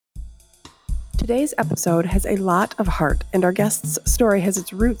Today's episode has a lot of heart, and our guest's story has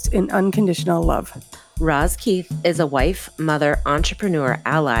its roots in unconditional love. Roz Keith is a wife, mother, entrepreneur,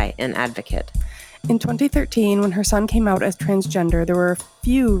 ally, and advocate. In 2013, when her son came out as transgender, there were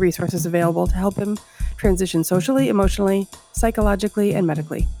few resources available to help him transition socially, emotionally, psychologically, and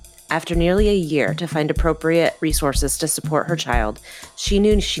medically. After nearly a year to find appropriate resources to support her child, she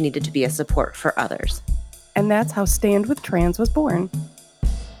knew she needed to be a support for others. And that's how Stand with Trans was born.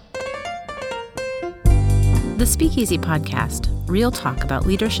 The Speakeasy Podcast, real talk about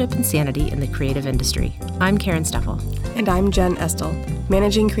leadership and sanity in the creative industry. I'm Karen Steffel. And I'm Jen Estel.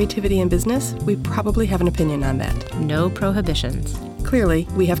 Managing creativity in business, we probably have an opinion on that. No prohibitions. Clearly,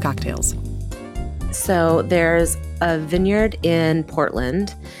 we have cocktails. So there's a vineyard in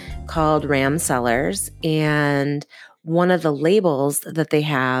Portland called Ram Cellars, and one of the labels that they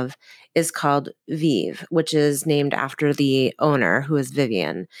have is called Vive, which is named after the owner, who is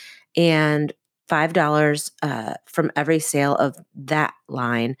Vivian. And $5 from every sale of that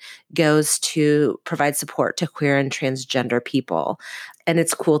line goes to provide support to queer and transgender people. And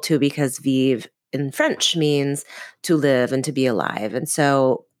it's cool too because Vive in French means to live and to be alive. And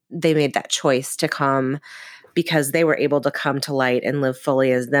so they made that choice to come because they were able to come to light and live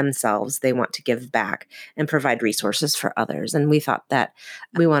fully as themselves. They want to give back and provide resources for others. And we thought that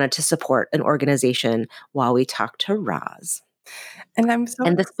we wanted to support an organization while we talked to Roz. And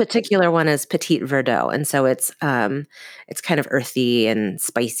this particular one is Petite Verdot, and so it's kind of earthy and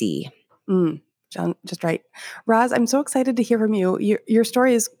spicy. John, just right. Roz, I'm so excited to hear from you. Your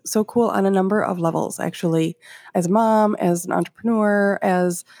story is so cool on a number of levels, actually, as a mom, as an entrepreneur,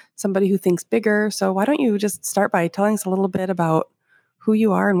 as somebody who thinks bigger. So why don't you just start by telling us a little bit about who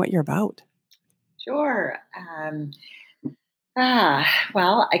you are and what you're about? Sure.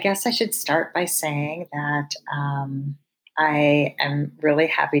 Well, I guess I should start by saying that I am really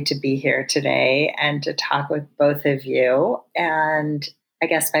happy to be here today and to talk with both of you. And I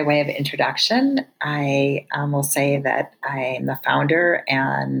guess by way of introduction, I will say that I am the founder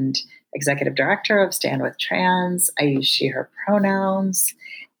and executive director of Stand with Trans. I use she, her pronouns.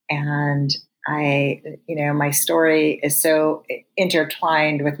 And my story is so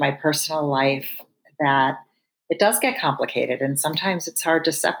intertwined with my personal life that it does get complicated. And sometimes it's hard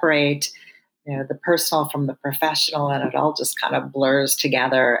to separate the personal from the professional, and it all just kind of blurs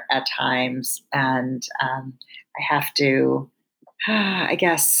together at times. And I have to, I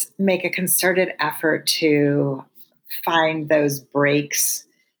guess, make a concerted effort to find those breaks,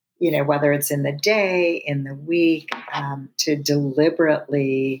 whether it's in the day, in the week, to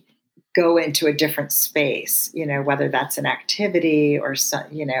deliberately go into a different space, whether that's an activity or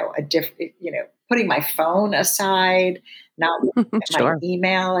a different, putting my phone aside, not Sure. my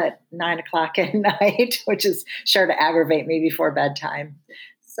email at 9:00 at night, which is sure to aggravate me before bedtime.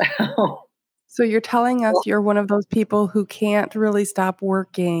 So you're telling us you're one of those people who can't really stop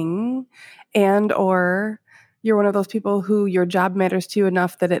working, and or you're one of those people who your job matters to you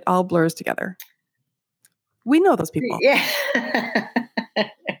enough that it all blurs together. We know those people. Yeah.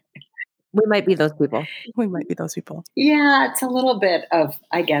 We might be those people. We might be those people. Yeah, it's a little bit of,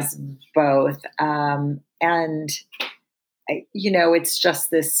 I guess, both. It's just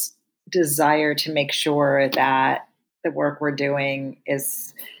this desire to make sure that the work we're doing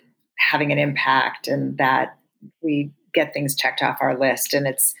is having an impact and that we get things checked off our list. And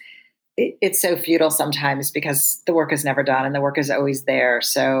it's so futile sometimes because the work is never done and the work is always there.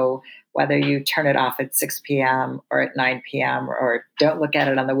 So whether you turn it off at 6 p.m. or at 9 p.m. or don't look at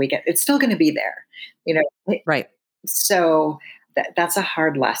it on the weekend, it's still going to be there, Right. So that's a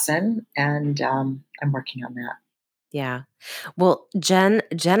hard lesson. And I'm working on that. Yeah. Well, Jen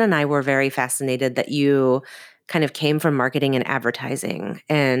and I were very fascinated that you kind of came from marketing and advertising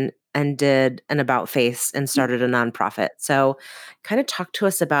and did an about face and started a nonprofit. So kind of talk to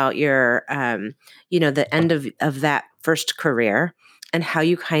us about your, the end of that first career and how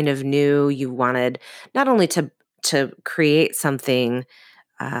you kind of knew you wanted not only to create something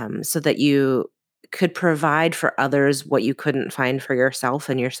so that you could provide for others what you couldn't find for yourself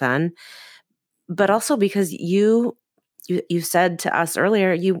and your son, but also because you said to us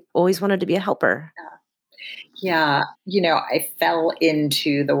earlier, you always wanted to be a helper. Yeah. I fell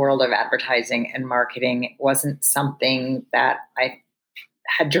into the world of advertising and marketing. It wasn't something that I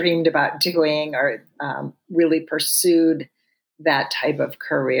had dreamed about doing or really pursued that type of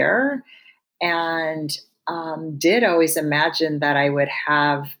career. And did always imagine that I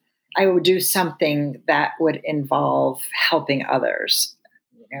would do something that would involve helping others.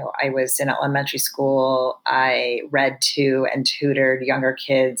 I was in elementary school. I read to and tutored younger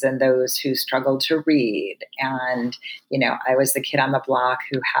kids and those who struggled to read. And, I was the kid on the block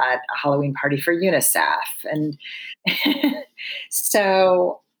who had a Halloween party for UNICEF. And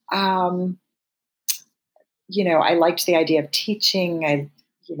so, I liked the idea of teaching. I,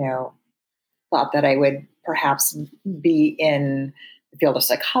 thought that I would perhaps be in the field of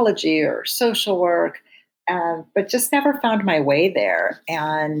psychology or social work, but just never found my way there,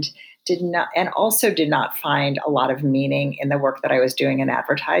 and also did not find a lot of meaning in the work that I was doing in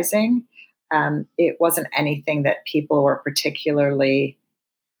advertising. It wasn't anything that people were particularly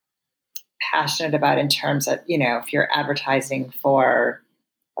passionate about in terms of, if you're advertising for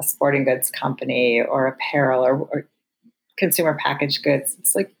a sporting goods company or apparel or consumer packaged goods,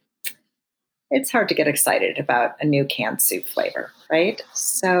 it's hard to get excited about a new canned soup flavor, right?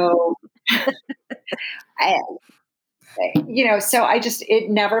 So, it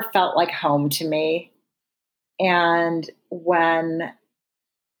never felt like home to me. And when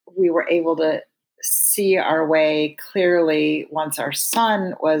we were able to see our way clearly once our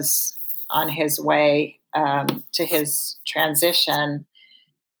son was on his way to his transition,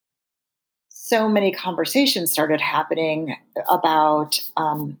 so many conversations started happening about,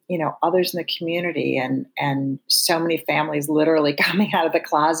 others in the community, and so many families literally coming out of the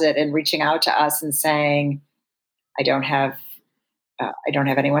closet and reaching out to us and saying, I don't have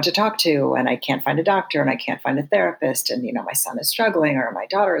anyone to talk to, and I can't find a doctor, and I can't find a therapist, and my son is struggling, or my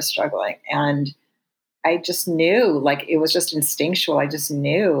daughter is struggling. And I just knew, it was just instinctual. I just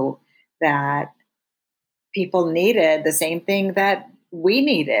knew that people needed the same thing that we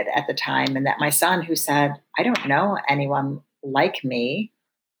needed at the time, and that my son, who said, I don't know anyone like me,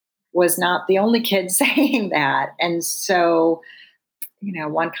 was not the only kid saying that. And so,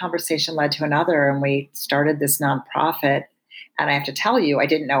 one conversation led to another, and we started this nonprofit. And I have to tell you, I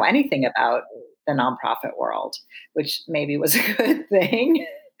didn't know anything about the nonprofit world, which maybe was a good thing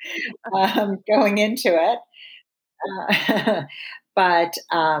going into it. But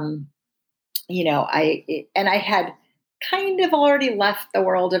I had kind of already left the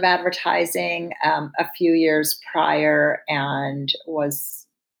world of advertising a few years prior, and was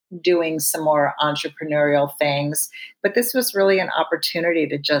doing some more entrepreneurial things. But this was really an opportunity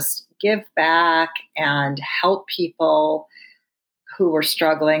to just give back and help people who were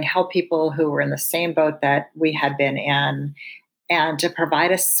struggling, help people who were in the same boat that we had been in, and to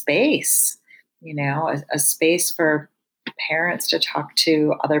provide a space, a space for parents to talk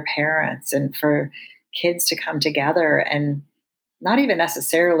to other parents, and for kids to come together and not even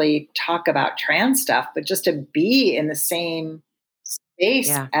necessarily talk about trans stuff, but just to be in the same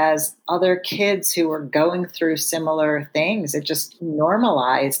space as other kids who were going through similar things. It just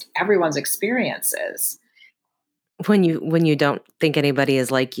normalized everyone's experiences. When you don't think anybody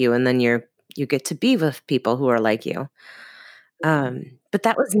is like you, and then you get to be with people who are like you. But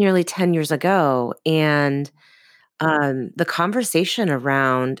that was nearly 10 years ago. And the conversation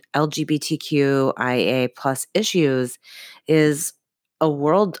around LGBTQIA+ issues is a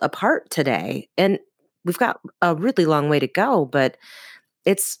world apart today. And we've got a really long way to go, but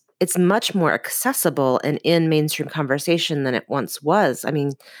it's much more accessible and in mainstream conversation than it once was. I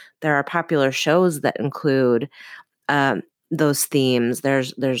mean, there are popular shows that include those themes.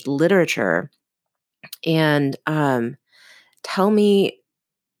 There's literature. And tell me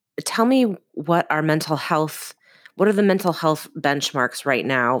what are the mental health benchmarks right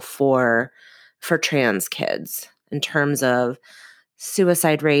now for trans kids in terms of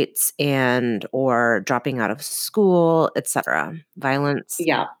suicide rates or dropping out of school, etc., violence?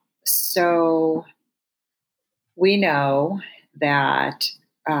 Yeah. So we know that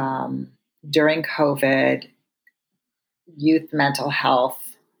during COVID, youth mental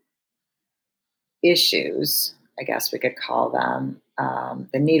health issues, I guess we could call them,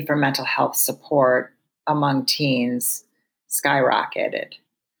 the need for mental health support among teens skyrocketed.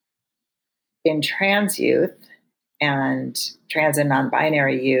 In trans youth and trans and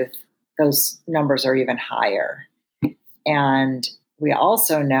non-binary youth, those numbers are even higher. And we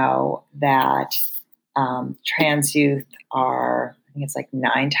also know that trans youth are, I think it's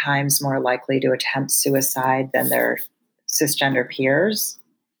 9 times more likely to attempt suicide than their cisgender peers.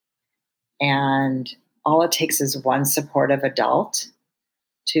 And all it takes is one supportive adult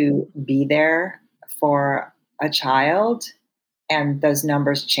to be there for a child, and those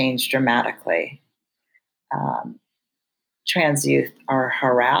numbers change dramatically. Trans youth are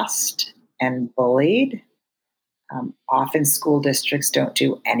harassed and bullied. Often school districts don't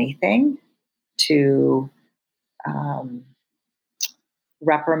do anything to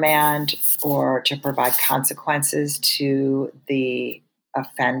reprimand or to provide consequences to the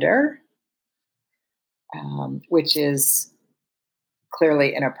offender, which is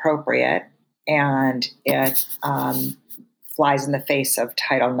clearly inappropriate, and it flies in the face of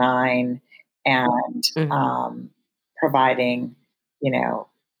Title IX and providing,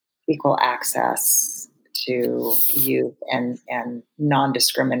 equal access to youth and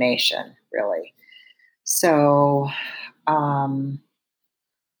non-discrimination, really. So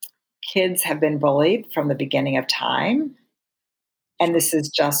kids have been bullied from the beginning of time. And this is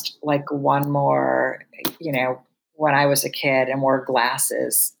just like one more, when I was a kid and wore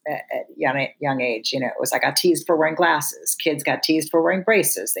glasses at young age, it was I got teased for wearing glasses. Kids got teased for wearing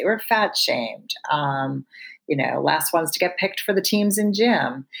braces. They were fat shamed. Last ones to get picked for the teams in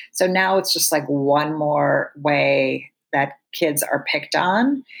gym. So now it's just like one more way that kids are picked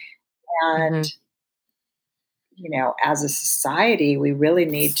on. And, as a society, we really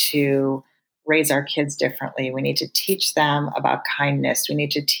need to raise our kids differently. We need to teach them about kindness. We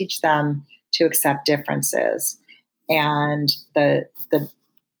need to teach them to accept differences. And the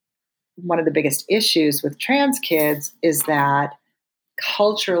one of the biggest issues with trans kids is that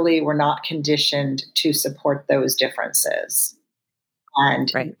culturally we're not conditioned to support those differences.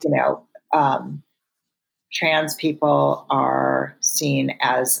 And, trans people are seen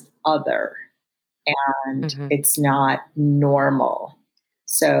as other, and it's not normal.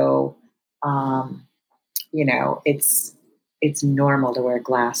 So, it's normal to wear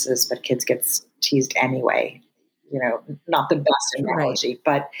glasses, but kids get teased anyway. Not the best analogy,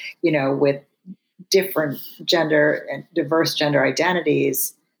 but, with different gender and diverse gender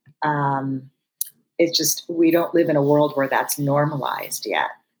identities, it's just, we don't live in a world where that's normalized yet.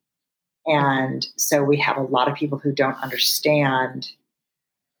 And so we have a lot of people who don't understand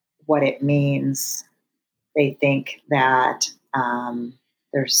what it means. They think that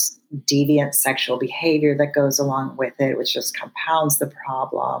there's deviant sexual behavior that goes along with it, which just compounds the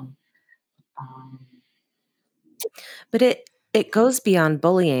problem. But it goes beyond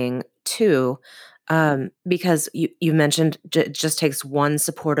bullying too, because you mentioned it just takes one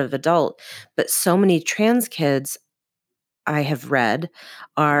supportive adult, but so many trans kids I have read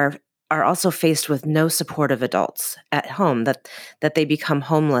are also faced with no supportive adults at home, that they become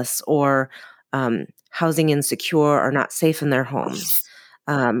homeless or housing insecure or not safe in their homes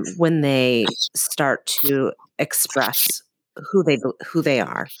when they start to express who they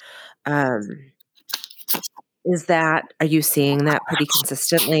are. Are you seeing that pretty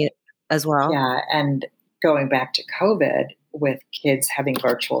consistently as well? Yeah. And going back to COVID with kids having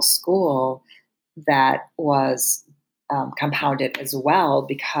virtual school, that was compounded as well,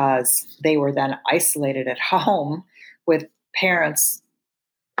 because they were then isolated at home with parents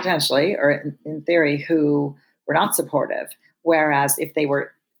potentially, or in theory, who were not supportive. Whereas if they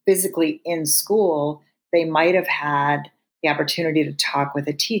were physically in school, they might have had the opportunity to talk with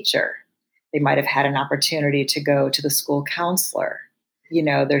a teacher. They might have had an opportunity to go to the school counselor.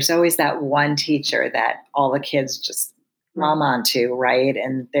 There's always that one teacher that all the kids just glom onto, right?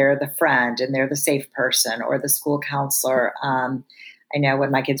 And they're the friend and they're the safe person, or the school counselor. I know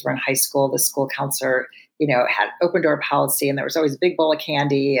when my kids were in high school, the school counselor, had open door policy, and there was always a big bowl of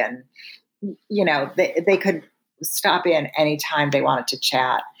candy, and, they could stop in anytime they wanted to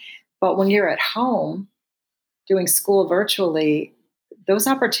chat. But when you're at home doing school virtually, those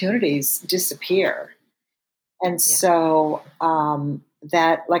opportunities disappear. And so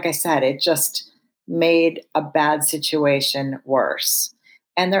that, like I said, it just made a bad situation worse.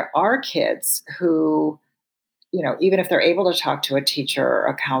 And there are kids who, even if they're able to talk to a teacher or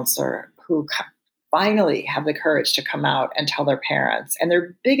a counselor, who finally have the courage to come out and tell their parents. And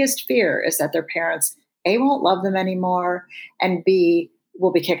their biggest fear is that their parents, A, won't love them anymore, and B,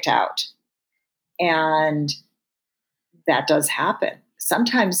 will be kicked out. And that does happen.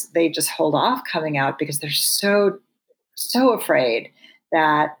 Sometimes they just hold off coming out because they're so afraid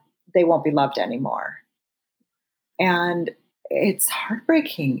that they won't be loved anymore. And it's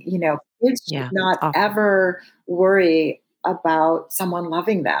heartbreaking. Kids should not ever worry about someone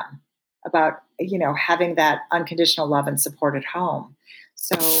loving them, about, having that unconditional love and support at home.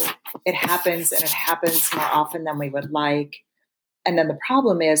 So it happens, and it happens more often than we would like. And then the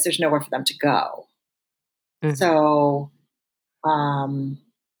problem is there's nowhere for them to go. So,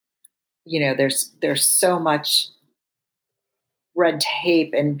 there's so much red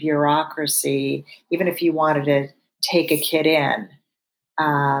tape and bureaucracy, even if you wanted to take a kid in.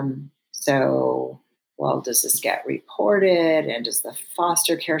 Does this get reported? And does the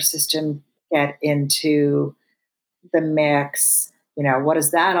foster care system get into the mix? What does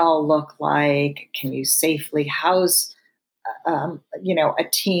that all look like? Can you safely house, a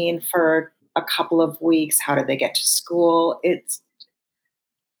teen for a couple of weeks? How do they get to school?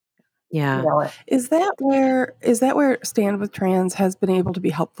 Yeah. Is that where Stand with Trans has been able to be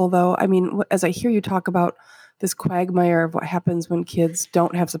helpful, though? I mean, as I hear you talk about this quagmire of what happens when kids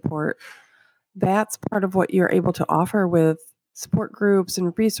don't have support, that's part of what you're able to offer with support groups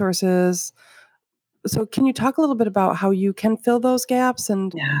and resources. So can you talk a little bit about how you can fill those gaps?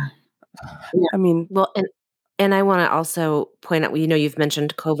 And Yeah. I mean, Well, and I want to also point out, you've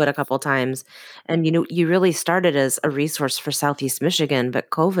mentioned COVID a couple times, and you really started as a resource for Southeast Michigan, but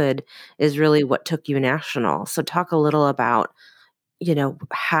COVID is really what took you national. So talk a little about,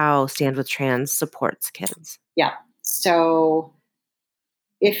 how Stand with Trans supports kids. Yeah. So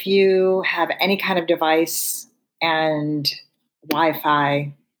if you have any kind of device and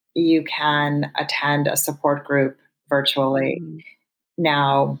Wi-Fi, you can attend a support group virtually.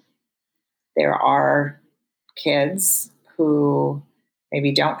 Now, there are kids who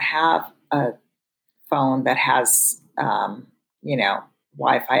maybe don't have a phone that has,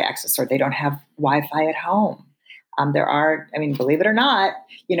 Wi-Fi access, or they don't have Wi-Fi at home. Believe it or not,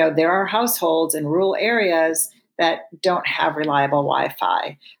 there are households in rural areas that don't have reliable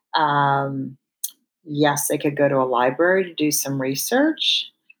Wi-Fi. Yes, they could go to a library to do some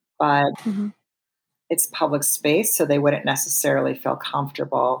research, but it's public space, so they wouldn't necessarily feel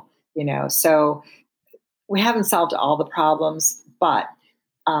comfortable, So we haven't solved all the problems, but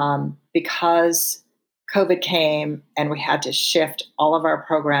because COVID came and we had to shift all of our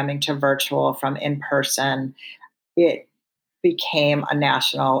programming to virtual from in person, it became a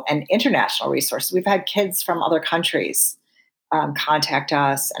national and international resource. We've had kids from other countries contact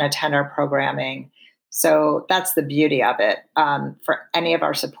us and attend our programming. So that's the beauty of it. For any of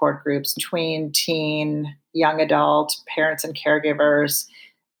our support groups, tween, teen, young adult, parents and caregivers,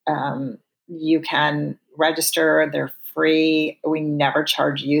 you can register. They're free. We never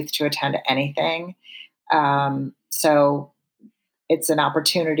charge youth to attend anything. So it's an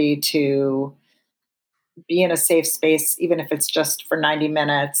opportunity to be in a safe space, even if it's just for 90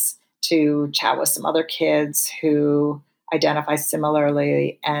 minutes, to chat with some other kids who identify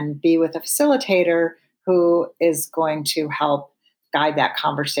similarly and be with a facilitator who is going to help guide that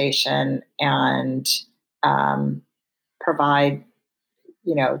conversation and provide,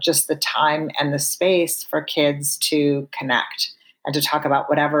 just the time and the space for kids to connect and to talk about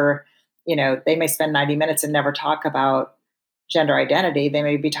whatever, they may spend 90 minutes and never talk about gender identity. They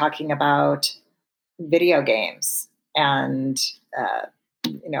may be talking about video games and,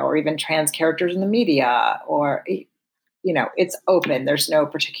 or even trans characters in the media, or, it's open. There's no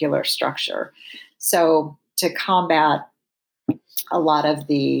particular structure. So to combat a lot of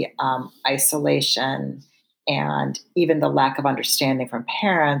the isolation and even the lack of understanding from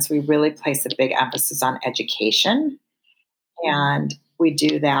parents, we really place a big emphasis on education. And we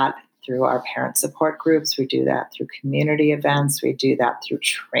do that through our parent support groups. We do that through community events. We do that through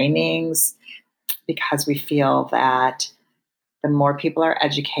trainings, because we feel that the more people are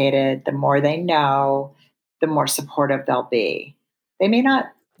educated, the more they know, the more supportive they'll be. They may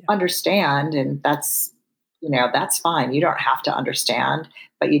not understand, and that's fine. You don't have to understand,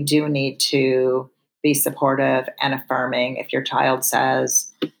 but you do need to be supportive and affirming. If your child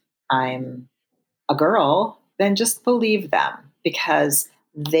says, I'm a girl, then just believe them, because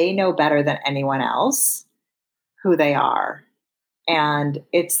they know better than anyone else who they are. And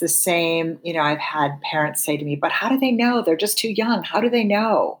it's the same, I've had parents say to me, but how do they know? They're just too young. How do they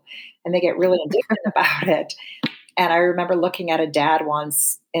know? And they get really indignant about it. And I remember looking at a dad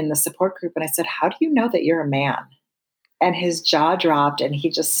once in the support group, and I said, how do you know that you're a man? And his jaw dropped and he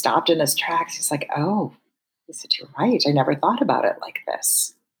just stopped in his tracks. He's like, oh, he said, you're right. I never thought about it like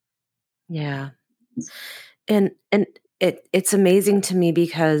this. Yeah. And it's amazing to me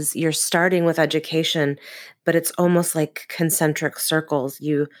because you're starting with education, but it's almost like concentric circles.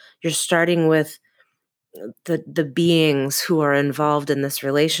 You're starting with the beings who are involved in this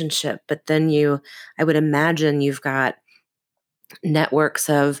relationship, but then I would imagine you've got networks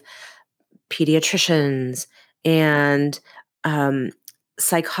of pediatricians and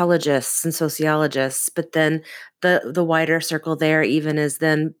psychologists and sociologists, but then the wider circle there even is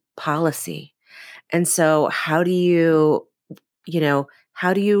then policy. And so how do you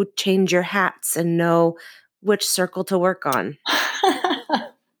change your hats and know which circle to work on?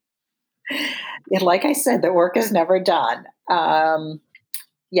 Like I said, the work is never done.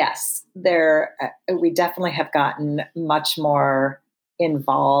 Yes, we definitely have gotten much more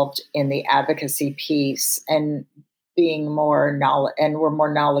involved in the advocacy piece and being more we're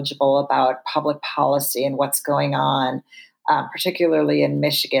more knowledgeable about public policy and what's going on, particularly in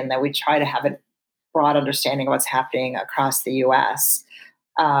Michigan, that we try to have a broad understanding of what's happening across the U.S.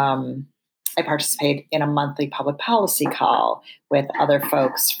 I participate in a monthly public policy call with other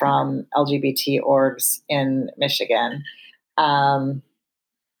folks from LGBT orgs in Michigan.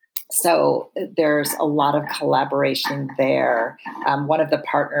 So there's a lot of collaboration there. One of the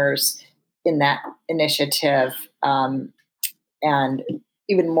partners in that initiative, and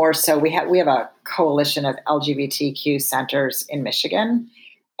even more so, we have a coalition of LGBTQ centers in Michigan,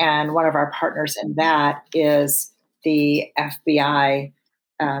 and one of our partners in that is the FBI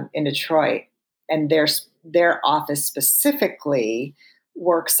in Detroit, and their office specifically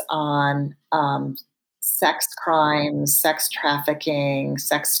works on sex crimes, sex trafficking,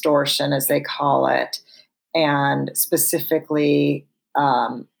 sextortion, as they call it, and specifically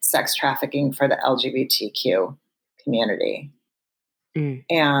sex trafficking for the LGBTQ community.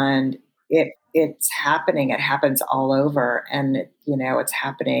 And it's happening. It happens all over, and it's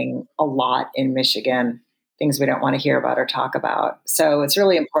happening a lot in Michigan. Things we don't want to hear about or talk about. So it's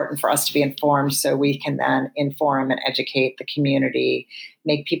really important for us to be informed, so we can then inform and educate the community,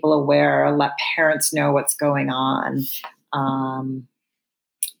 make people aware, let parents know what's going on.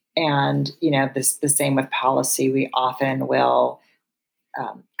 And the same with policy. We often will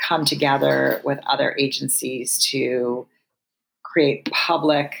come together with other agencies to create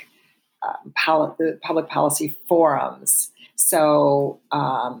public policy forums, so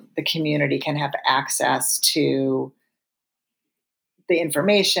the community can have access to the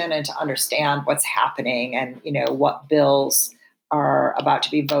information and to understand what's happening, and what bills are about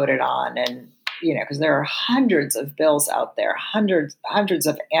to be voted on, and because there are hundreds of bills out there, hundreds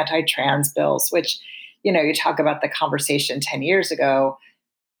of anti-trans bills, which you talk about the conversation 10 years ago.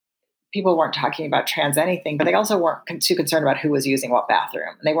 People weren't talking about trans anything, but they also weren't too concerned about who was using what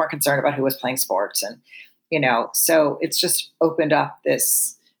bathroom. And they weren't concerned about who was playing sports. And, so it's just opened up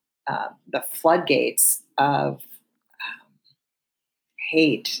this, the floodgates of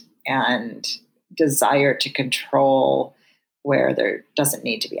hate and desire to control where there doesn't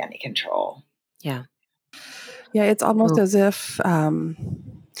need to be any control. Yeah. Yeah. It's almost as if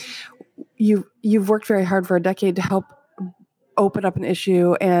you've worked very hard for a decade to help open up an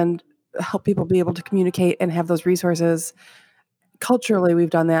issue and help people be able to communicate and have those resources. Culturally, we've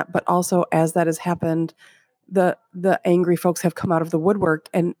done that, but also as that has happened, the angry folks have come out of the woodwork,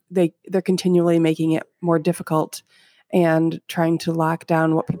 and they're continually making it more difficult and trying to lock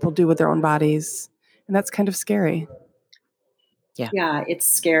down what people do with their own bodies. And that's kind of scary. Yeah, it's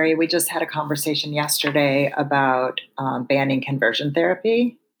scary. We just had a conversation yesterday about banning conversion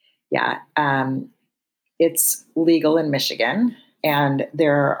therapy. Yeah, it's legal in Michigan. And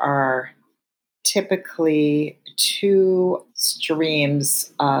there are typically two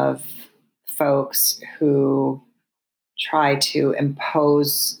streams of folks who try to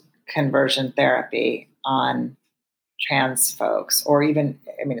impose conversion therapy on trans folks, or even,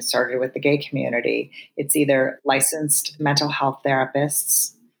 it started with the gay community. It's either licensed mental health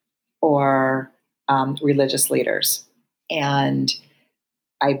therapists or religious leaders. And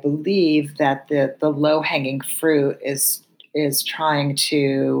I believe that the low-hanging fruit is trying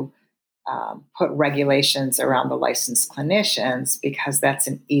to put regulations around the licensed clinicians, because that's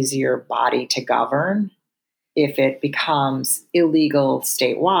an easier body to govern. If it becomes illegal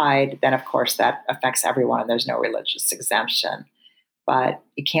statewide, then of course that affects everyone and there's no religious exemption. But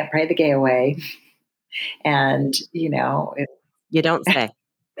you can't pray the gay away. And, you don't say.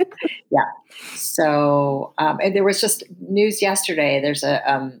 Yeah. So, and there was just news yesterday. There's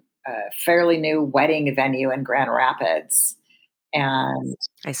a fairly new wedding venue in Grand Rapids. And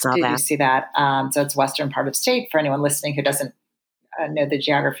I saw did that. you see that? So it's western part of the state for anyone listening who doesn't know the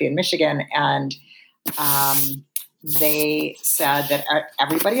geography in Michigan. And they said that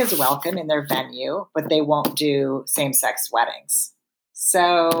everybody is welcome in their venue, but they won't do same-sex weddings.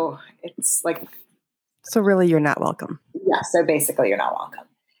 So it's like... So really, you're not welcome. Yeah, so basically you're not welcome.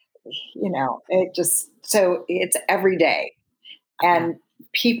 So it's every day. And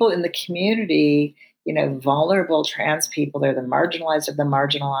people in the community, vulnerable trans people, they're the marginalized of the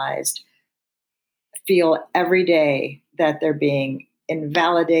marginalized, feel every day that they're being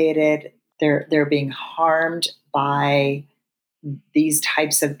invalidated, they're being harmed by these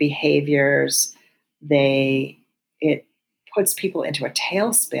types of behaviors. It puts people into a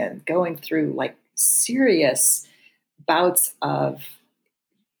tailspin, going through like serious bouts of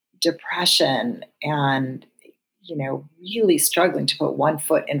depression and really struggling to put one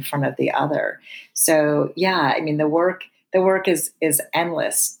foot in front of the other. So yeah, the work is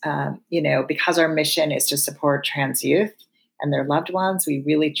endless. Because our mission is to support trans youth and their loved ones, we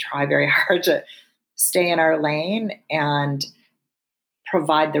really try very hard to stay in our lane and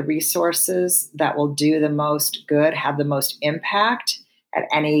provide the resources that will do the most good, have the most impact at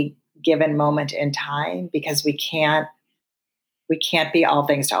any given moment in time, because we can't be all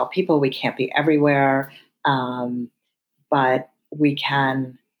things to all people. We can't be everywhere. But we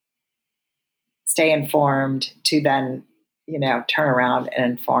can stay informed to then, turn around and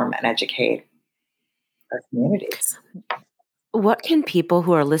inform and educate our communities. What can people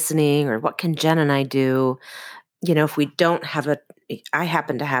who are listening, or what can Jen and I do, if we don't have I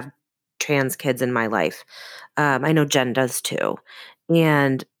happen to have trans kids in my life. I know Jen does too.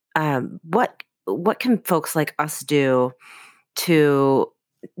 And what can folks like us do to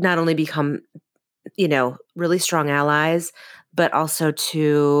not only become, really strong allies, but also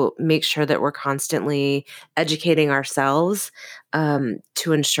to make sure that we're constantly educating ourselves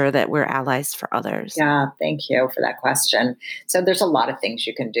to ensure that we're allies for others? Yeah, thank you for that question. So there's a lot of things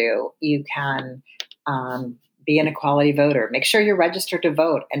you can do. You can be an equality voter. Make sure you're registered to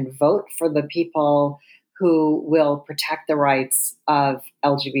vote, and vote for the people who will protect the rights of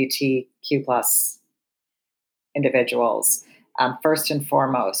LGBTQ plus individuals. First and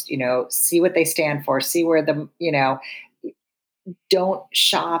foremost, see what they stand for, see where don't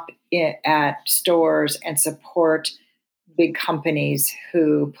shop at stores and support big companies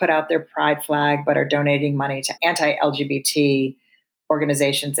who put out their pride flag but are donating money to anti-LGBT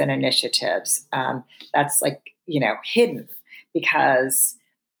organizations and initiatives. That's hidden because,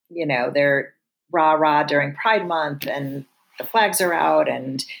 they're rah-rah during Pride Month and the flags are out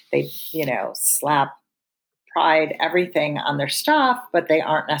and they, slap Pride everything on their stuff, but they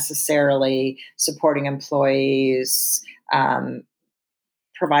aren't necessarily supporting employees,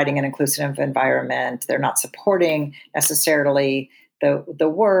 providing an inclusive environment. They're not supporting necessarily the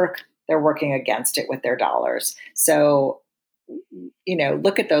work. They're working against it with their dollars. So,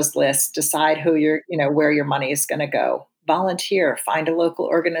 look at those lists, decide who where your money is going to go. Volunteer, find a local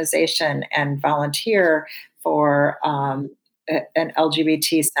organization and volunteer for an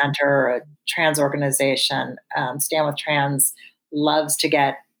LGBT center, a trans organization. Stand with Trans loves to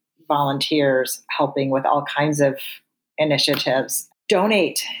get volunteers helping with all kinds of initiatives.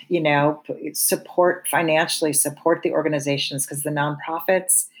 Donate, support financially, support the organizations, because the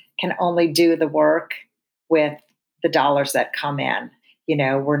nonprofits can only do the work with the dollars that come in.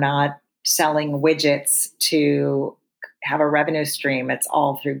 We're not selling widgets to have a revenue stream. It's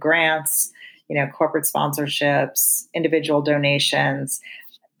all through grants, corporate sponsorships, individual donations.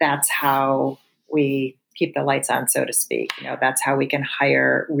 That's how we keep the lights on, so to speak. That's how we can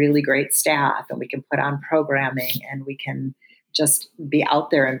hire really great staff, and we can put on programming, and we can just be out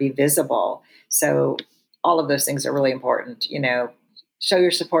there and be visible. So all of those things are really important. Show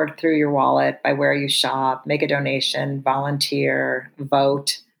your support through your wallet by where you shop, make a donation, volunteer,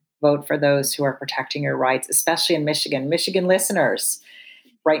 vote for those who are protecting your rights, especially in Michigan. Michigan listeners,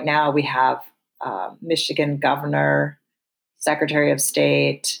 right now we have Michigan governor, secretary of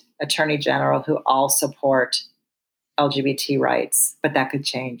state, attorney general who all support LGBT rights, but that could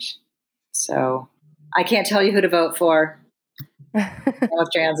change. So I can't tell you who to vote for.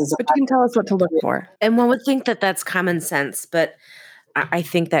 Trans but you can tell us what to look for. And one would think that that's common sense, but I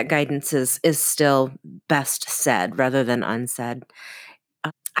think that guidance is still best said rather than unsaid.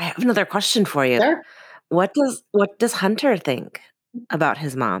 I have another question for you. Sure. What does Hunter think about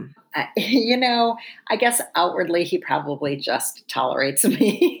his mom? I guess outwardly he probably just tolerates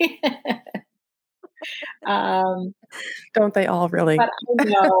me. Don't they all really? But I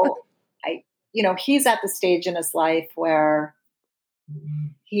know, he's at the stage in his life where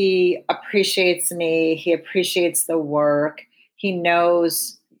he appreciates me. He appreciates the work. He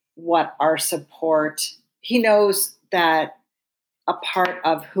knows what our support. He knows that a part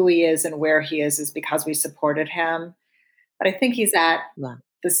of who he is and where he is because we supported him. But I think he's at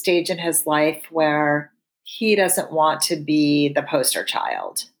the stage in his life where he doesn't want to be the poster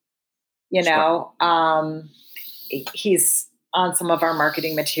child. He's on some of our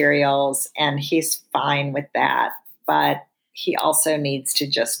marketing materials and he's fine with that. But he also needs to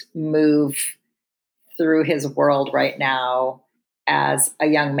just move through his world right now as a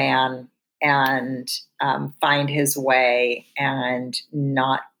young man and find his way and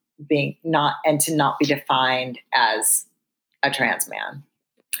not be defined as a trans man.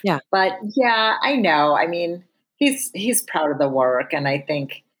 Yeah. But yeah, I know. I mean, he's proud of the work, and I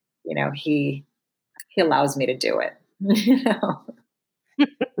think, he allows me to do it.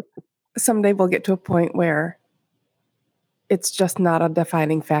 Someday we'll get to a point where it's just not a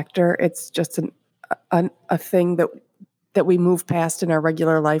defining factor. It's just a thing that we move past in our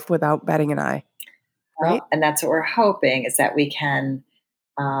regular life without batting an eye. Right? Well, and that's what we're hoping, is that we can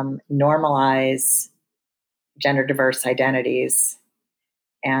normalize gender diverse identities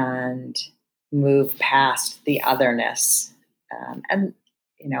and move past the otherness. And,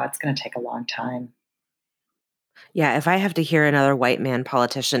 it's going to take a long time. Yeah, if I have to hear another white man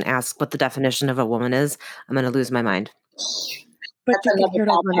politician ask what the definition of a woman is, I'm going to lose my mind. But That's you can hear it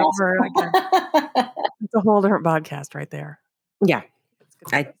over and over again. It's a whole different podcast right there. Yeah,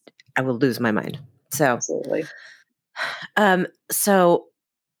 I will lose my mind. So, absolutely. So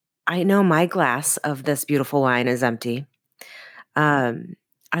I know my glass of this beautiful wine is empty.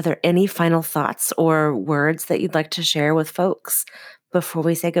 Are there any final thoughts or words that you'd like to share with folks before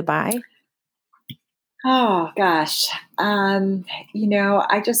we say goodbye? Oh, gosh.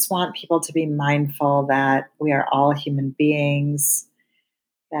 I just want people to be mindful that we are all human beings,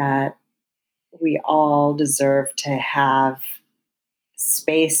 that we all deserve to have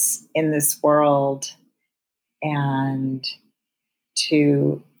space in this world and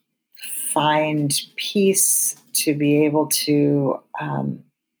to find peace, to be able to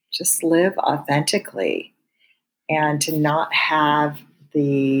just live authentically and to not have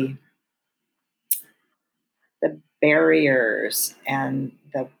the barriers and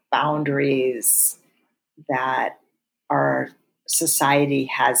the boundaries that our society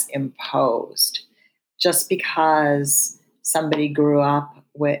has imposed. Just because somebody grew up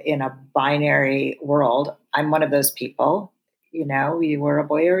in a binary world, I'm one of those people. You were a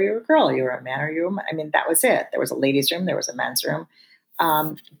boy or you were a girl, you were a man or you were a woman. I mean, that was it. There was a ladies' room, there was a men's room.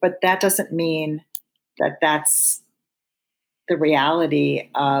 But that doesn't mean that that's the reality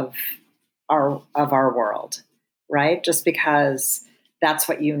of our world, right? Just because that's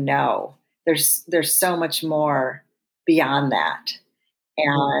what there's so much more beyond that.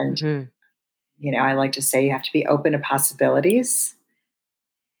 And, I like to say you have to be open to possibilities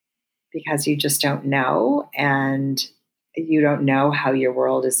because you just don't know. And you don't know how your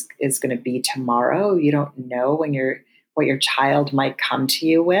world is going to be tomorrow. You don't know what your child might come to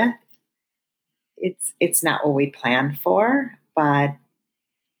you with. It's not what we planned for, but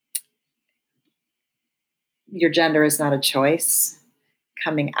your gender is not a choice.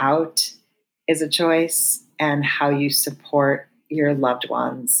 Coming out is a choice, and how you support your loved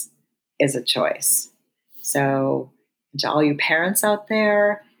ones is a choice. So to all you parents out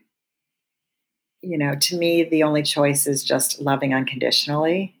there, to me, the only choice is just loving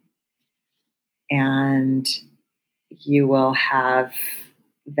unconditionally. And you will have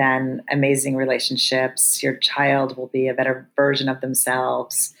then amazing relationships. Your child will be a better version of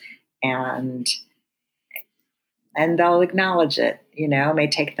themselves, and they'll acknowledge it. It may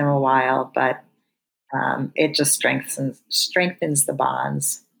take them a while, but it just strengthens the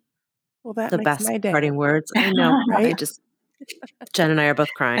bonds. Well, that the makes best my day. parting words. I know, Right? Jen and I are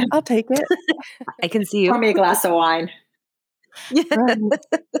both crying. I'll take it. I can see you. Pour me a glass of wine. Right.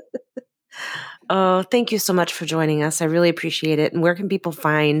 Oh, thank you so much for joining us. I really appreciate it. And where can people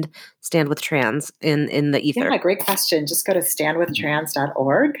find Stand With Trans in the ether? Yeah, great question. Just go to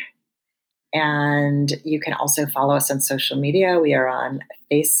standwithtrans.org. And you can also follow us on social media. We are on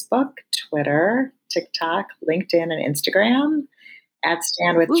Facebook, Twitter, TikTok, LinkedIn, and Instagram at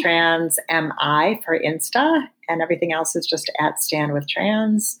Stand With Trans MI for Insta. And everything else is just at Stand With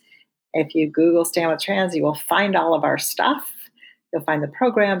Trans. If you Google Stand With Trans, you will find all of our stuff. You'll find the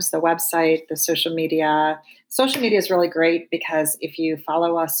programs, the website, the social media. Social media is really great because if you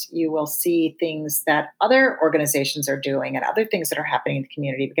follow us, you will see things that other organizations are doing and other things that are happening in the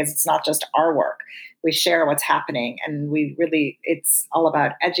community, because it's not just our work. We share what's happening, and it's all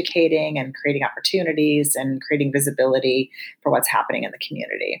about educating and creating opportunities and creating visibility for what's happening in the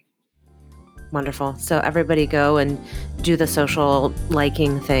community. Wonderful. So everybody go and do the social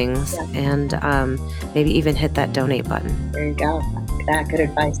liking things, and maybe even hit that donate button. There you go. That good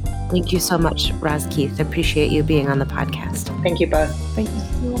advice. Thank you so much, Roz Keith. I appreciate you being on the podcast. Thank you both. Thank you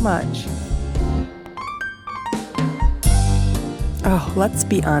so much. Oh, let's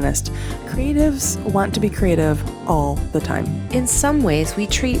be honest. Creatives want to be creative all the time. In some ways, we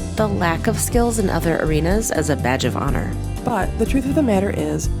treat the lack of skills in other arenas as a badge of honor. But the truth of the matter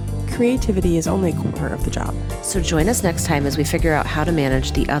is, creativity is only a quarter of the job. So join us next time as we figure out how to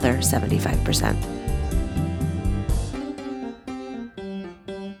manage the other 75%.